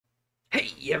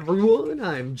everyone,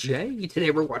 I'm Jay.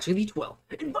 Today we're watching the 12th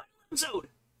and final episode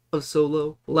of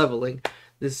Solo Leveling.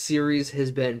 This series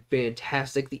has been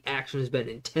fantastic. The action has been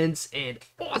intense and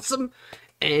awesome,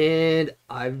 and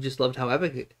I've just loved how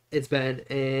epic it's been,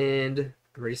 and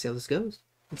I'm ready to see how this goes.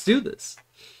 Let's do this.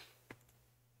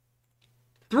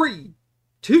 3,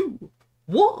 2,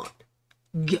 1,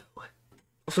 go.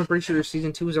 Also, I'm pretty sure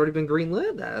season 2 has already been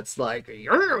greenlit. That's like,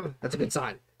 yeah, that's a good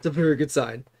sign. It's a very good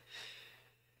sign.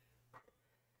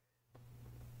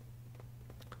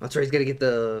 That's right, he's gotta get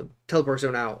the teleport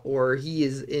zone out, or he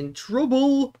is in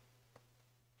trouble.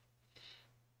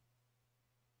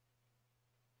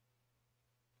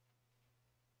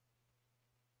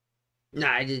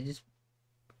 Nah, just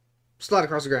slide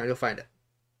across the ground, you'll find it.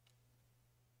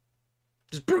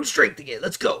 Just brute strength again,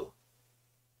 let's go.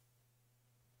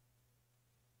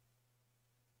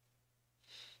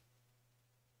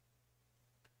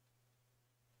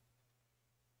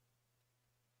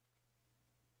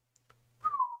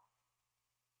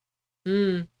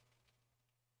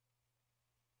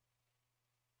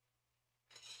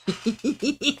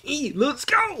 Let's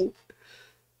go.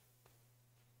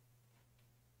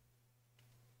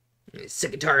 I'm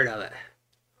sick and tired of it.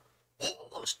 Oh,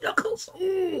 those knuckles.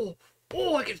 Oh,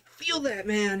 I can feel that,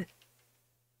 man.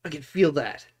 I can feel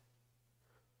that.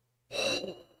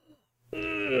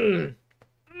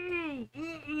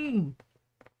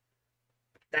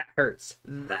 That hurts.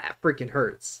 That freaking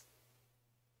hurts.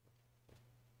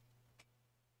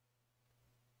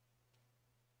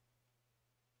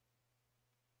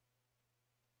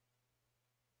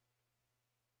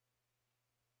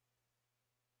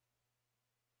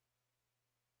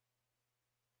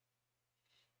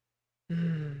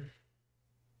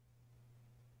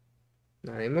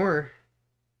 Not anymore.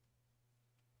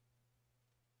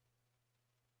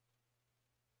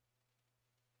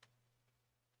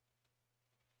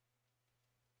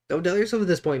 Don't tell yourself at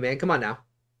this point, man. Come on now.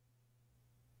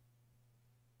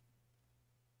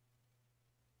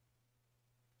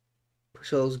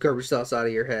 Push all those garbage thoughts out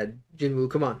of your head. Jinwoo,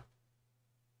 come on.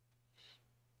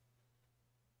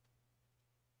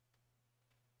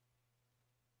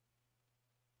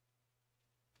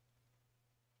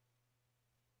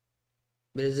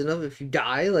 But is it enough if you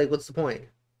die? Like, what's the point?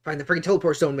 Find the freaking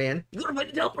teleport stone, man. You gotta find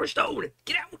the teleport stone!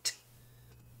 Get out!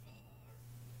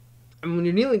 I mean, when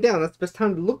you're kneeling down, that's the best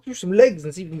time to look through some legs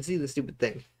and see if you can see the stupid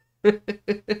thing.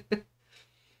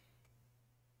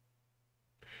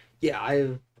 Yeah,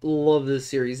 I love this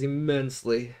series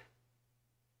immensely.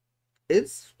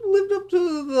 It's lived up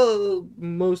to the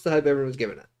most hype everyone's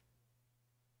given it.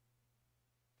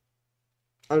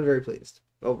 I'm very pleased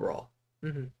overall.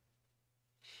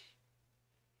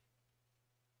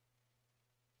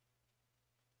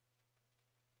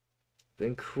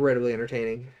 Incredibly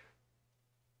entertaining.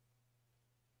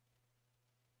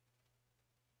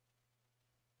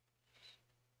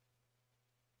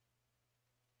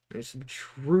 There's some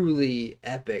truly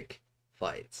epic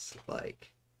fights.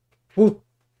 Like, whew.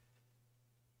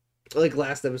 Like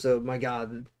last episode, my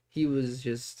god, he was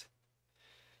just,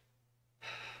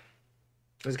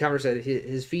 as Conver said,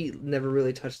 his feet never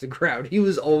really touched the ground. He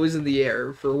was always in the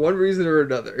air for one reason or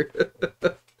another.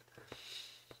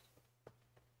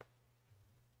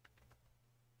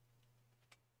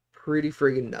 Pretty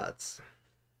friggin' nuts.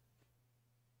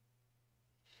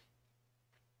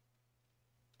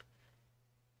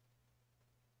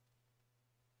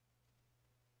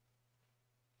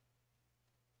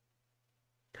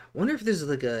 Wonder if there's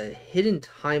like a hidden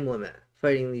time limit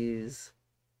fighting these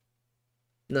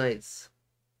knights.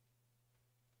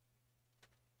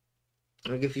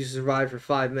 Like if you survive for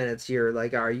 5 minutes, you're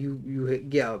like, are you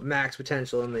get max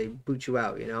potential and they boot you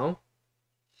out, you know?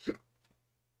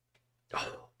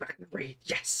 Oh, back in the raid,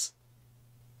 yes.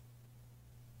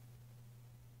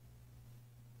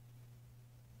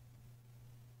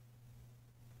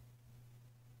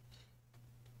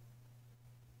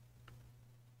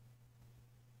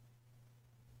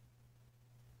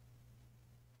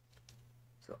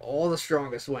 So all the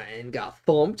strongest went and got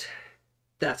thumped.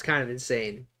 That's kind of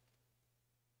insane.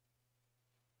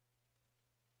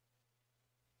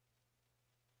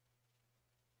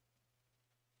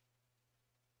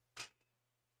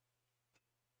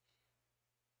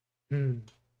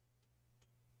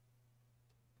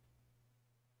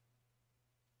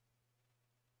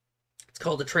 It's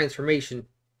called a transformation.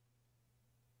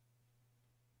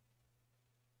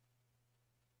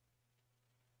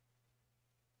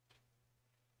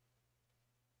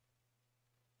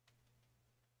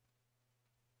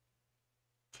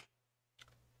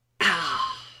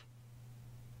 Ah.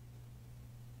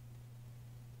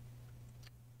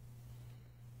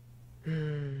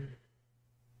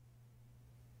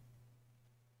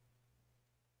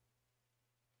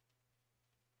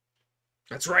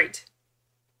 That's right.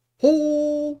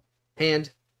 Whole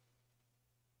hand.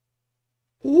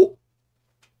 Oh.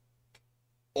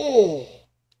 Oh.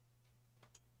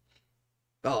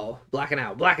 Oh, blacking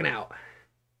out, blacking out.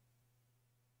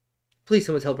 Please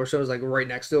someone tell Persona's like right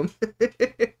next to him.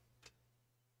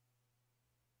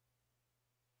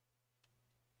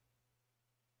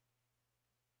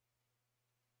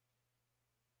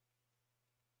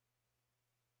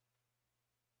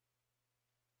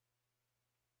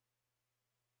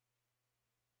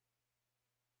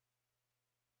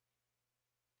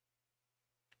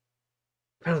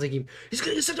 Penalty game. He's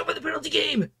gonna get sucked up by the penalty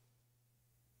game.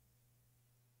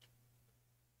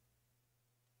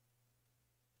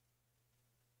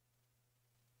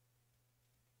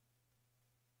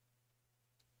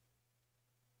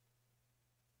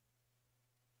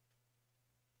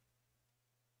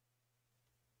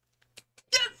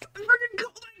 Yes! I freaking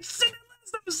called it. I said that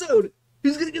last episode.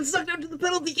 He's gonna get sucked out to the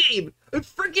penalty game. I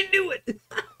freaking knew it.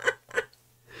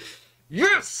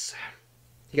 Yes!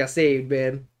 He got saved,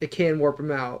 man. It can warp him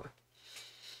out.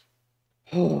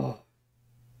 Oh.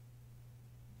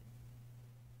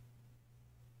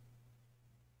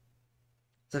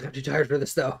 It's like I'm too tired for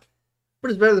this, though.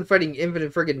 But it's better than fighting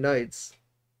infinite friggin' knights.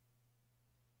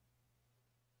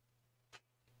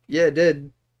 Yeah, it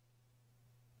did.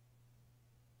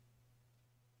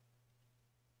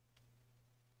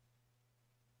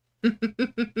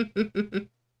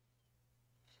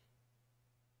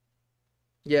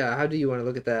 Yeah, how do you want to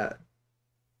look at that?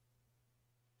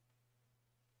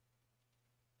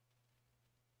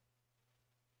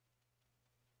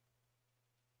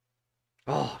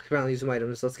 Oh, come on, use some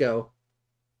items. Let's go.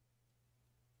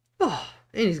 Oh,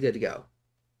 and he's good to go.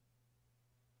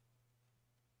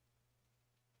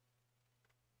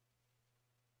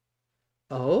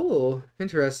 Oh,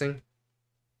 interesting.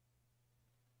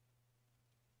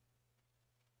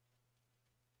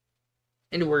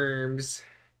 And worms.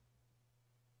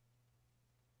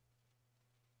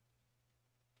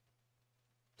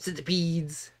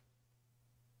 Centipedes.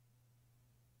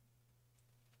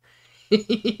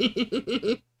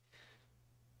 It's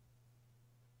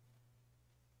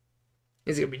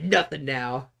gonna be nothing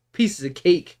now. Pieces of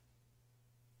cake.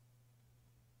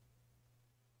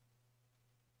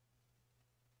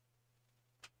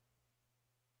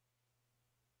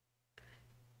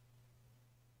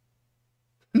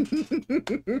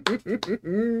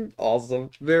 Awesome.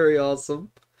 Very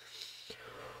awesome.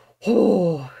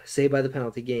 Oh, saved by the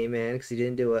penalty game, man, because he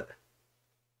didn't do it.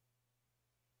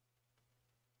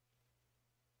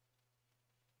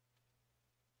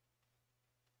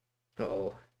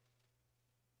 Oh.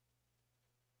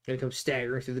 Gonna come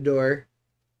staggering through the door.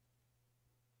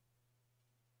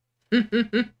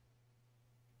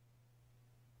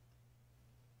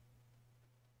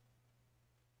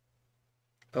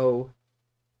 Oh.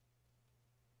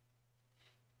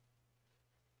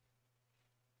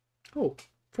 Oh.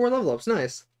 4 level ups.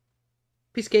 Nice.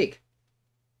 Piece of cake.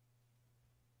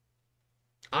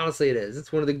 Honestly, it is.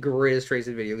 It's one of the greatest traits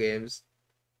in video games.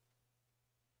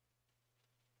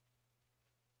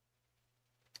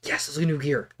 Yes, it's a new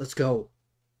gear. Let's go.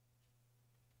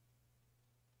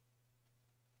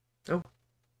 Oh.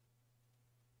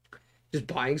 Just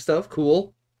buying stuff.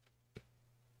 Cool.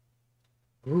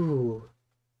 Ooh.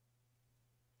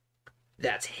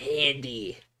 That's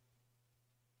handy.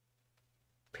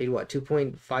 Paid what?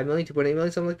 2.5 million, 2.8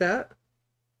 million, something like that?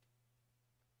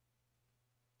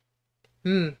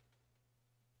 Hmm.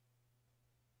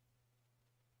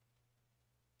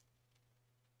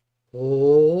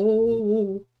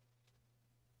 Oh.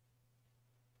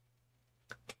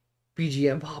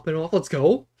 BGM popping off. Let's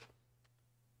go.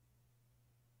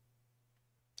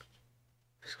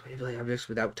 Just manipulate objects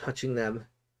without touching them.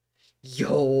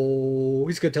 Yo,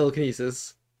 he's got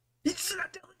telekinesis. He's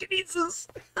got telekinesis.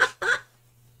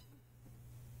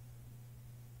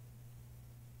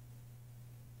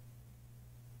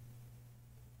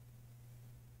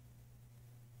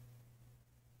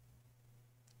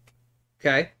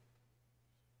 Okay.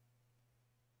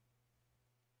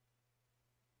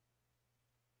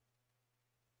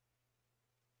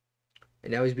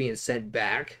 And now he's being sent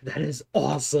back. That is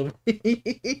awesome.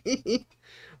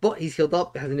 But he's healed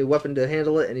up, has a new weapon to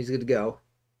handle it, and he's good to go.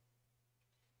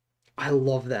 I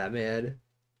love that, man.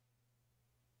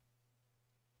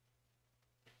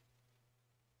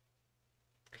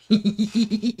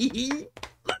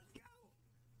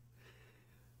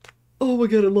 Oh my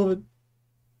god, I love it.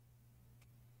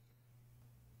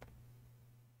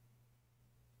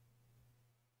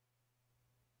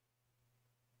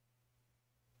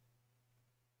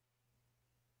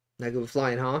 Not good with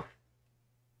flying, huh?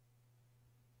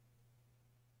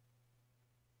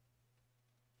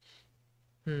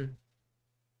 Hmm.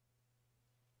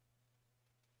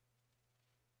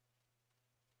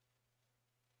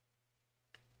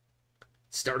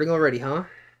 Starting already, huh?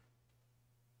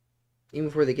 Even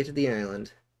before they get to the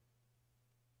island.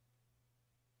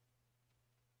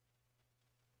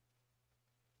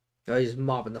 Oh, he's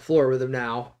mopping the floor with him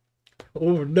now.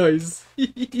 Oh, nice.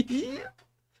 You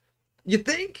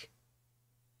think?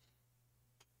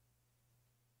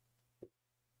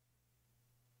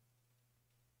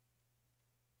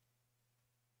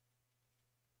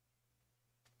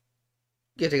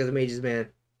 Gotta take out the mages, man.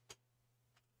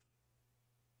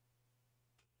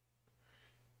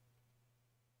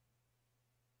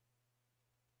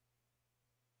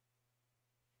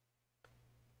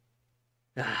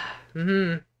 Ah,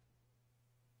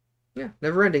 yeah,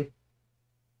 never ending.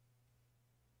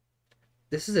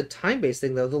 This is a time-based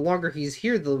thing, though. The longer he's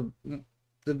here, the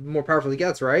more powerful he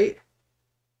gets, right?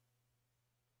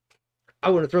 I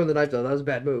wouldn't have thrown the knife, though. That was a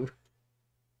bad move.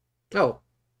 Oh.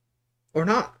 Or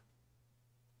not.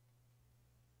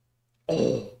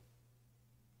 Oh.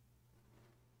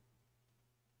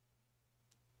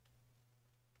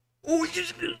 Oh, he's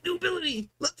using his new ability.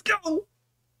 Let's go.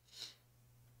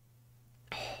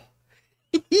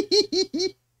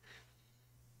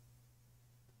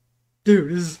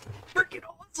 Dude, this is freaking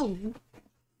awesome.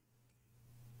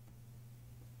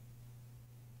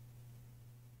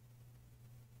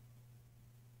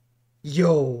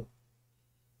 Yo.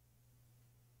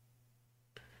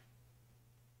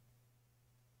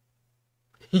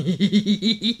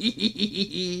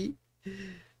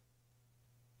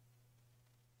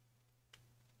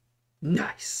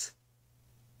 Nice.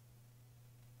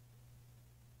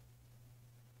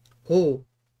 Oh.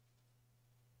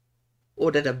 Oh,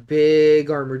 that's a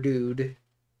big armor dude.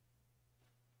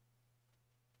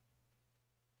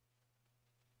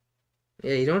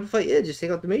 Yeah, you don't have to fight it. Just take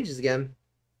out the mages again.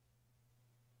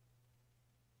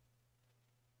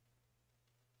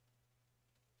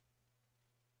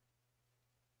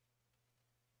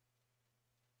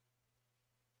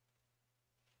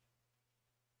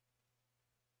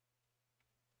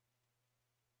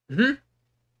 Mm-hmm.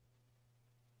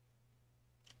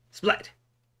 Splat.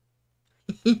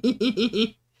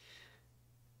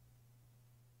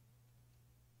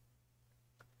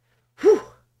 Whew.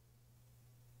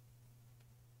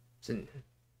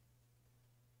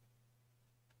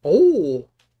 Oh.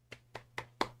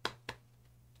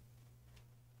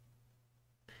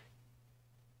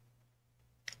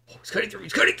 Oh, he's cutting through.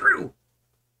 He's cutting through.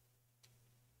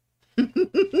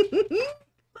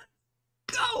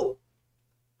 Go.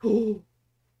 Oh.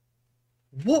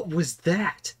 What was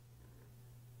that?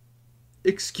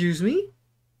 Excuse me?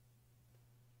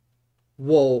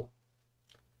 Whoa.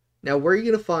 Now, where are you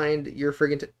going to find your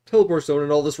friggin' teleport stone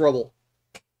in all this rubble?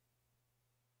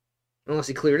 Unless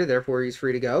he cleared it, therefore he's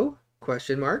free to go?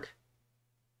 Question mark.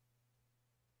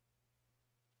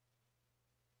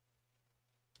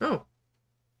 Oh.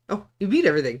 Oh, he beat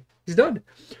everything. He's done.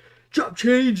 Job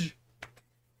change!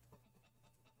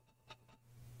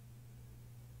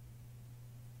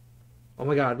 Oh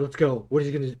my god, let's go. What is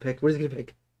he going to pick? What is he going to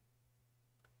pick?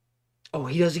 Oh,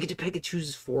 he doesn't get to pick. It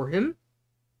chooses for him?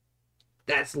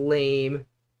 That's lame.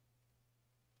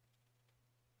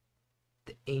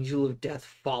 The Angel of Death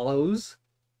follows.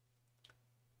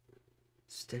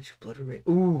 Stench of blood remain.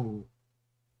 Ooh.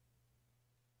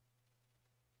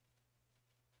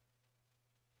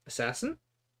 Assassin?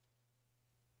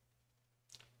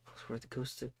 Where the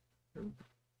ghost of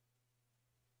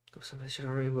Ghost of the Shadow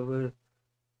Army, but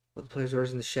the player's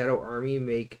orders in the Shadow Army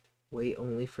make way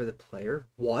only for the player.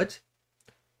 What?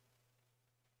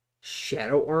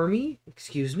 Shadow Army?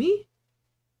 Excuse me?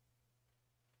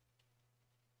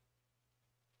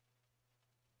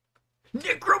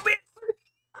 Necromancer!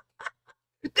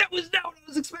 That was not what I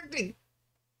was expecting!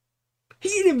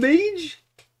 He ain't a mage?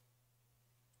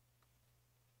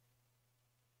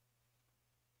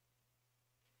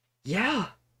 Yeah.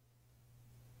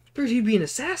 Figured he'd be an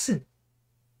assassin.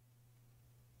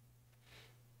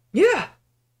 Yeah.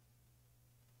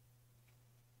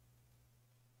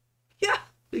 Yeah,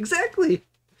 exactly.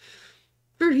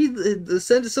 Figured he'd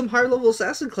ascend to some higher level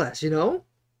assassin class, you know?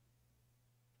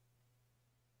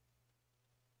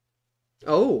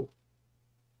 Oh.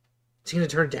 Is he gonna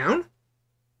turn it down?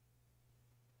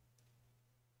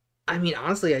 I mean,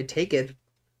 honestly, I'd take it.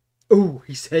 Oh,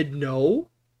 he said no?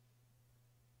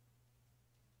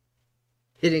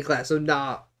 Hitting class, so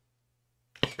nah.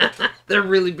 They're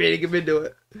really baiting him into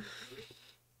it.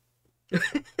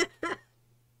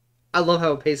 I love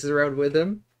how it paces around with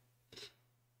him.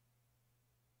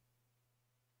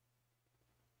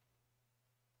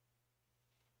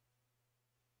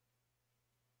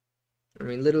 I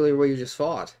mean, literally where you just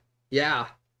fought. Yeah.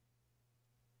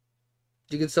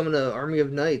 You could summon an army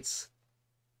of knights.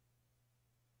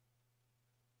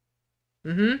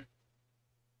 Mm-hmm.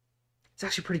 It's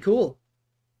actually pretty cool.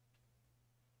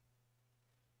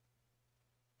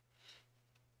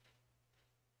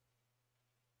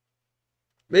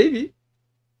 Maybe.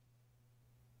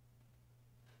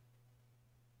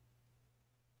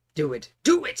 Do it.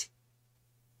 Do it!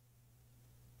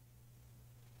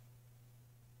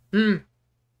 Hmm.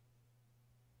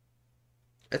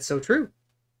 That's so true.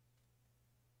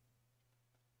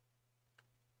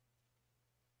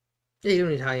 Yeah, you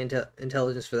don't need high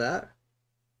intelligence for that.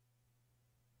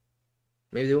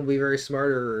 Maybe they won't be very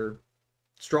smart or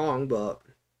strong, but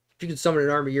if you can summon an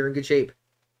army, you're in good shape.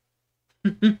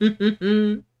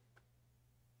 There's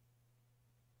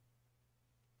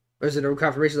no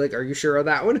confirmation, like, are you sure on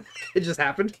that one? It just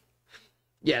happened.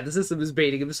 Yeah, the system is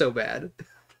baiting him so bad.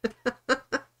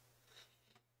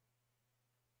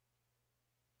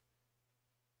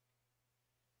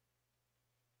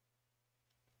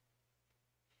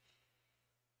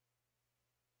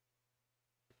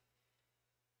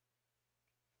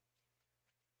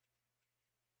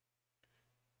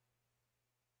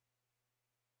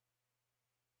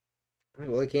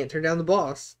 Well, I can't turn down the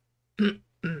boss. Maybe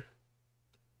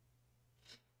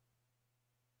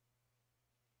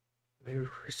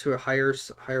raise to a higher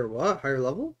what? Higher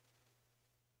level?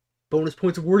 Bonus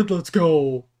points awarded, let's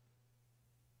go!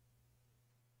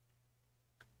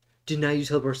 Did not use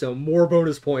Teleport Stone, more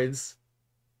bonus points.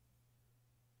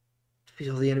 Defeat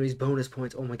all the enemy's bonus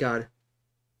points, oh my god.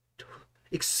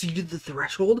 Exceeded the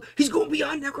threshold? He's going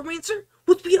beyond Necromancer?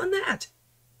 What's beyond that?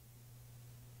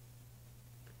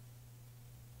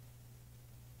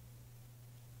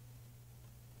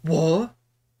 What?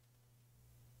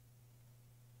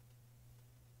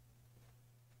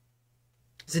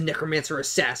 He's a Necromancer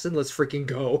assassin, let's freaking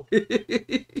go.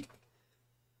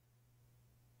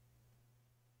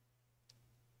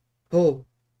 Oh.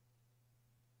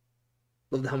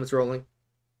 Love the helmets rolling.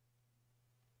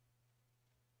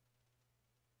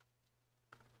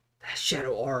 That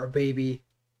Shadow Aura, baby.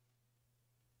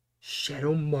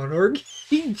 Shadow Monarch?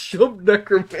 He jumped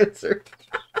Necromancer.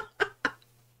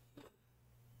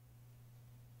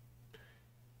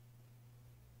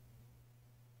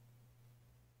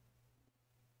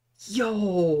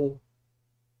 Yo!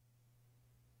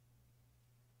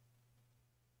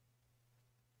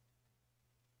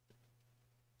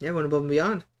 Yeah, went above and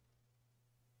beyond.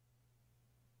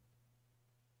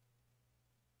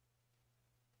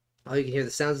 Oh, you can hear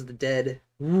the sounds of the dead.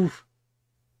 Oof.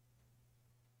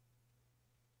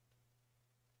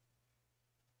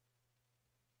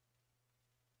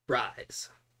 Rise.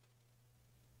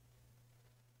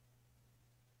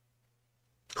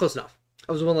 Close enough.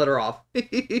 I was one letter off.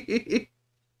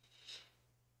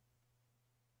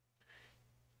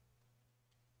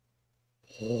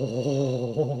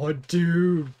 Oh,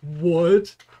 dude,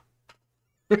 what?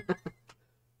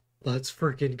 Let's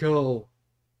freaking go.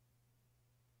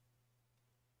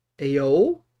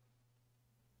 Ayo?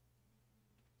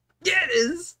 Yeah, it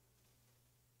is.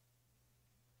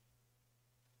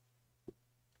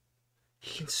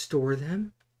 You can store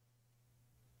them?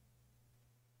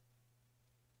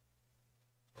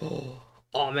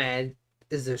 Oh man,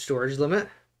 is there a storage limit?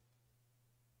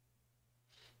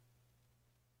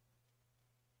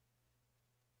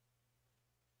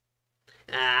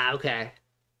 Ah, okay.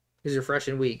 These are fresh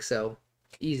and weak, so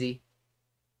easy.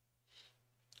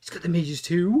 He's got the mages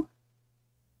too?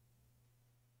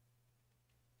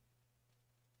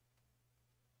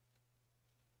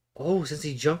 Oh, since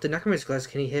he jumped the Necromancer class,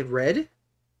 can he hit red?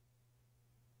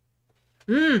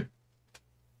 Hmm.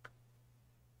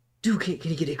 Dude, can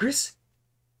he get Icarus?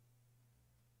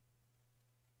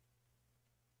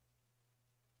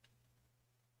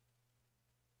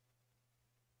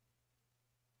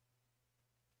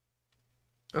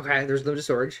 Okay, there's limited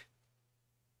storage.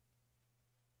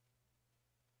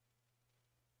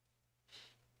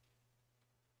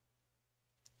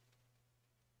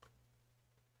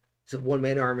 He's a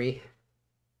one-man army.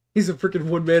 He's a freaking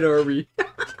one-man army.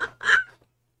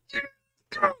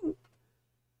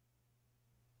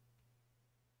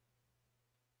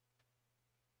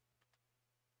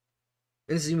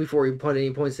 And this is before he put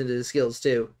any points into his skills,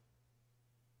 too.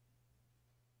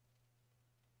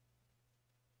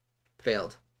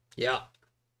 Failed. Yeah.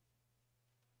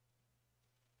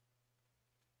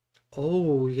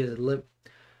 Oh, you get a limp.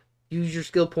 Use your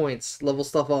skill points. Level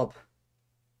stuff up.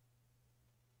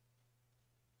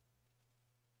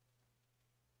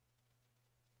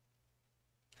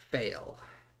 Fail.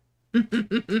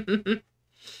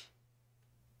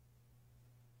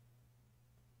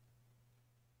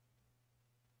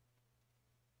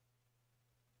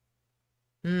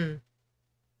 Hmm.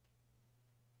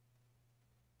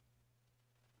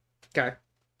 Okay.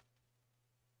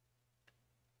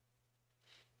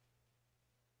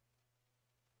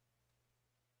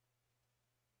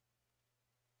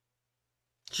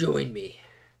 Join me.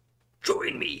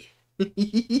 Join me.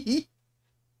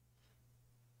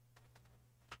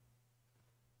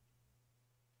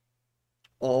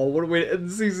 Oh, what a way to end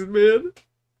the season, man.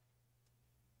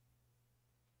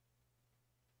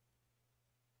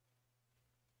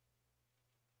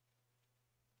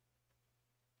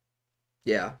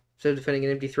 Yeah. So defending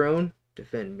an empty throne,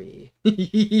 defend me.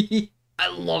 I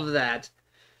love that.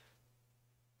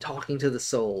 Talking to the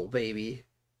soul, baby.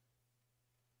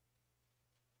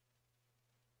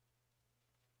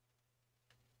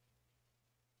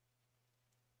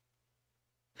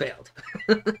 Failed.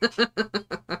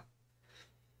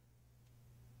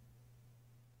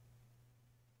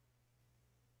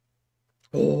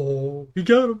 Oh, he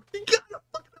got him. He got him.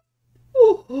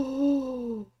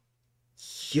 Oh,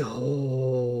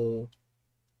 yo.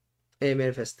 And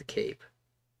manifest the cape.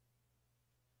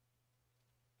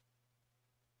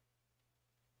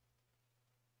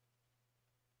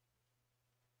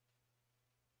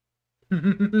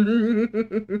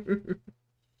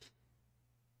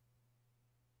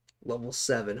 Level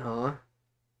 7, huh?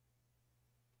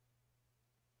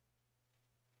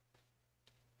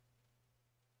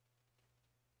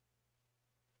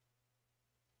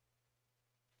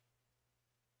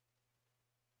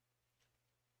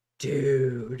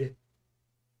 Dude.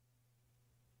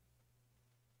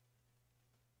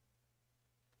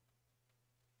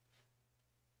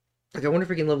 Like, I wonder if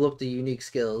we can level up the unique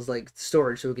skills, like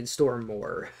storage, so we can store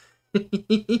more.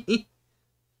 That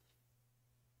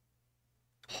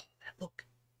look.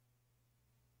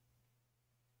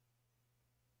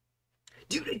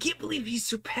 Dude, I can't believe he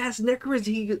surpassed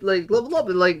Necromancy. He, like, leveled up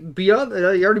and, like, beyond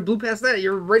that. You already blew past that.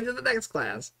 You're right to the next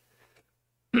class.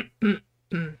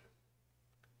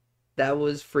 That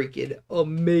was freaking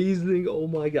amazing. Oh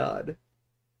my god.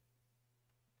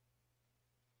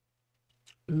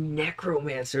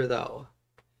 Necromancer, though.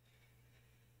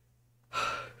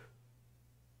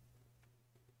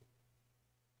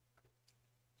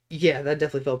 Yeah, that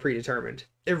definitely felt predetermined.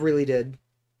 It really did.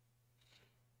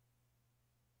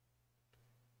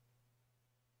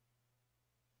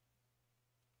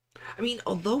 I mean,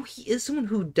 although he is someone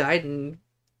who died and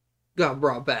got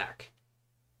brought back.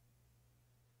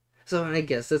 So I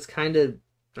guess that's kind of, I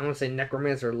don't want to say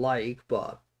necromancer-like,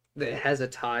 but it has a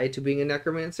tie to being a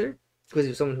necromancer. Because he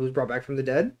was someone who was brought back from the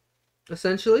dead,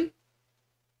 essentially.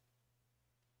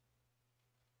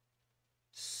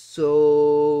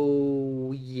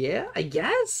 So, yeah, I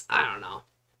guess? I don't know.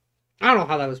 I don't know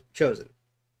how that was chosen,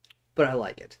 but I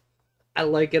like it. I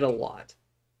like it a lot.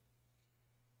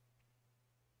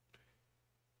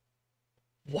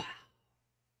 Wow.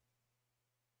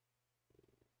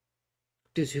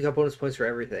 Dude, so you got bonus points for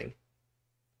everything.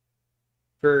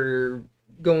 For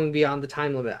going beyond the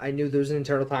time limit. I knew there was an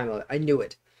internal time limit. I knew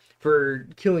it. For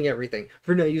killing everything.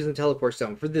 For not using the teleport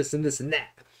stone. For this and this and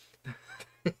that.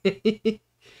 The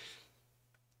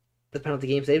penalty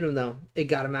game saved him, though. It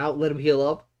got him out, let him heal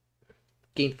up.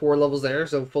 Gained 4 levels there,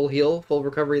 so full heal, full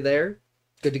recovery there.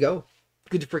 Good to go.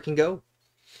 Good to freaking go.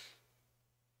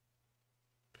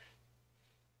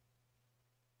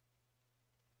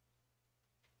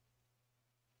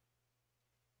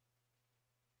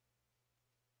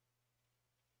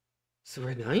 So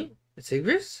Red Knight? It's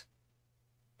Igris?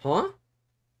 Huh?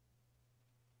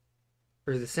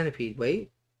 Or the centipede?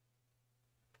 Wait.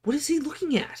 What is he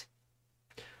looking at?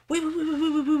 Wait. I'm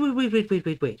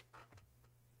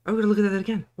gonna look at that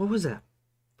again. What was that?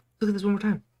 Look at this one more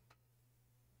time.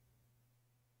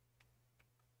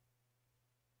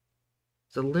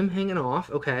 It's a limb hanging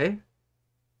off. Okay.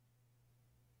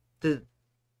 The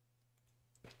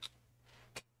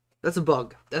That's a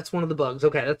bug. That's one of the bugs.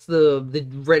 Okay, that's the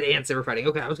red ants they were fighting.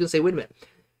 Okay, I was gonna say, wait a minute.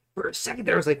 For a second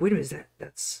there, I was like, wait a minute,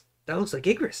 that looks like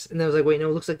Igris. And I was like, wait, no,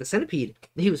 it looks like the centipede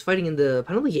he was fighting in the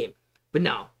penalty game. But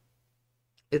no,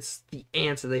 it's the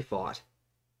ants that they fought.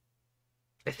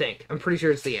 I think. I'm pretty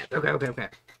sure it's the ants. Okay.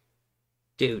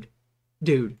 Dude,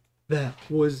 that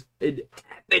was an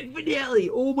epic finale.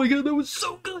 Oh my god, that was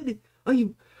so good. Oh,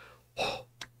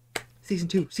 season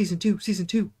two.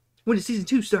 When does season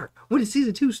 2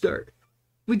 start?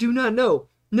 We do not know.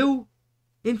 No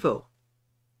info.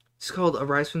 It's called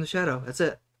Arise from the Shadow. That's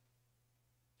it.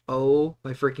 Oh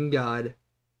my freaking god.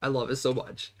 I love it so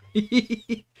much.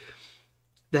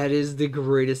 That is the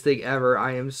greatest thing ever.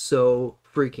 I am so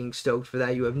freaking stoked for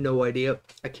that. You have no idea.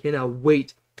 I cannot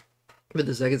wait for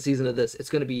the second season of this.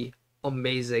 It's going to be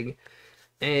amazing.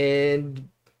 And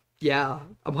yeah,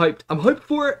 I'm hyped. I'm hyped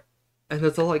for it. And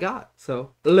that's all I got.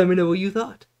 So let me know what you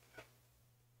thought.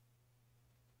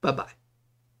 Bye-bye.